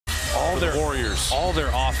all for the Warriors. All their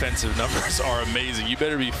offensive numbers are amazing. You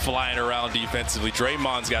better be flying around defensively.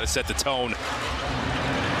 Draymond's got to set the tone.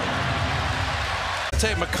 I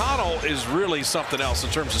tell you, McConnell is really something else in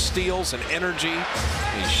terms of steals and energy.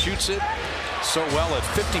 He shoots it so well at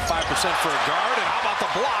 55% for a guard. And how about the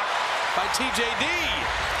block by TJD?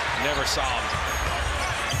 Never saw him.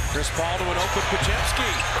 Chris Paul to an open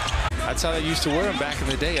Podziemski. That's how they used to wear him back in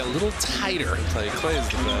the day, a little tighter. Clay's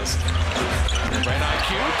the best. Right IQ,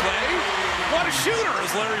 Clay. What a shooter,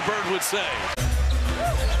 as Larry Bird would say.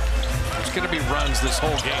 There's going to be runs this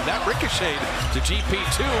whole game. That ricocheted to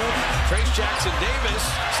GP2. Trayce Jackson-Davis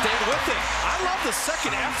stayed with it. I love the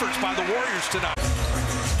second efforts by the Warriors tonight.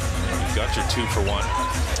 You got your 2 for 1.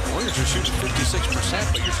 The Warriors are shooting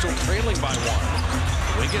 56%, but you're still trailing by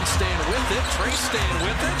 1. Wiggins staying with it. Trayce staying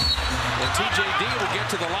with it. And TJD will get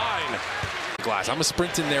to the line. Glass. I'm a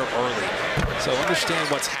sprint in there early. So understand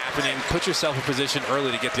what's happening. Put yourself in position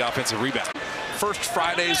early to get the offensive rebound. First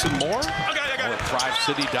Fridays and more. At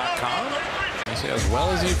ThriveCity.com. As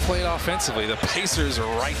well as you played offensively, the Pacers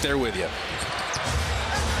are right there with you.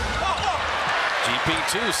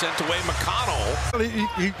 GP2 sent away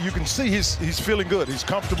McConnell. You can see he's feeling good. He's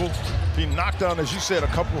comfortable. He knocked down, as you said, a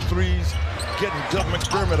couple of threes, getting Doug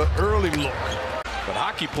McDermott an early look. But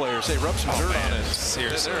hockey players, they rub some dirt on it.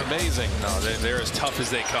 Seriously. They're amazing. No, they're as tough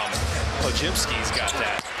as they come. Podziemski's got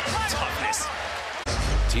that toughness.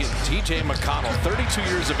 TJ McConnell, 32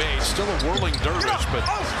 years of age, still a whirling dervish, but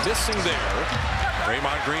missing there.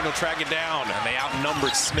 Draymond Green will track it down. And they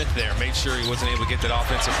outnumbered Smith there. Made sure he wasn't able to get that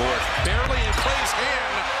offensive board. Barely in Clay's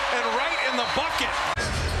hand and right in the bucket.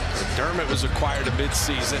 McDermott was acquired a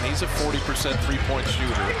midseason. He's a 40% three-point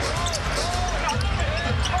shooter.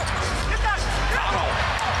 McConnell.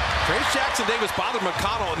 Trayce Jackson-Davis bothered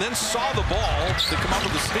McConnell and then saw the ball to come up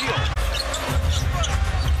with the steal.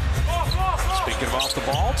 Speaking of off the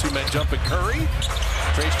ball, two men jumping Curry.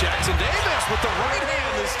 Trayce Jackson-Davis with the right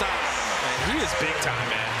hand this time. Man, he is big time,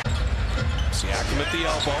 man. Siakam at the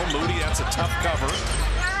elbow. Moody, that's a tough cover.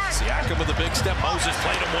 Siakam with a big step. Moses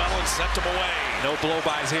played him well and sent him away. No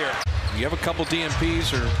blow-bys here. You have a couple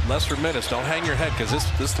DMPs or lesser minutes. Don't hang your head because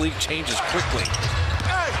this league changes quickly.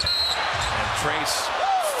 And Trayce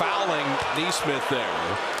fouling Neesmith there.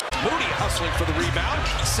 Moody hustling for the rebound.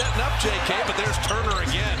 Setting up JK, but there's Turner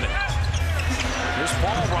again. Here's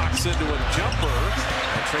Paul rocks into a jumper.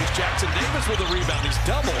 And Trayce Jackson-Davis with a rebound. He's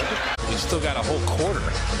doubled. He's still got a whole quarter.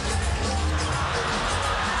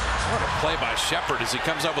 What a play by Shepherd as he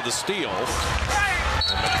comes up with a steal.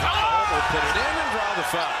 And McConnell will put it in and draw the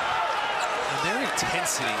foul. And their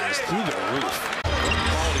intensity is through the roof.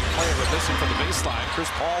 Quality player, but missing from the baseline.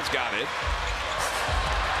 Chris Paul's got it.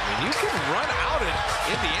 I mean, you can run out in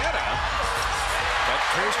Indiana. But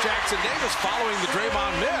Trayce Jackson-Davis following the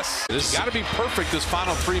Draymond miss. This got to be perfect this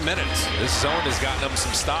final 3 minutes. This zone has gotten them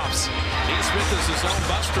some stops. Neesmith is his own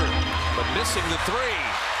buster, but missing the three.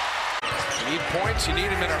 You need points, you need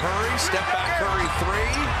him in a hurry. Step back, hurry,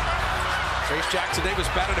 three. Trayce Jackson-Davis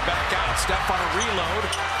batted it back out. Step on a reload.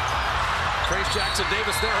 Trayce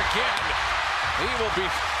Jackson-Davis there again. He will be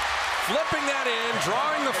flipping that in,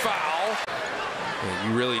 drawing the foul. Yeah,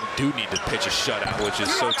 you really do need to pitch a shutout, which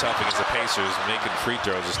is so tough against the Pacers. Making free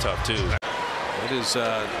throws is tough, too. It is,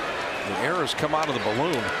 the errors come out of the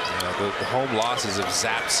balloon. Yeah, the home losses have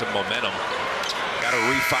zapped some momentum. Got to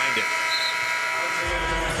re-find it.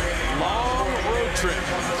 Long road trip.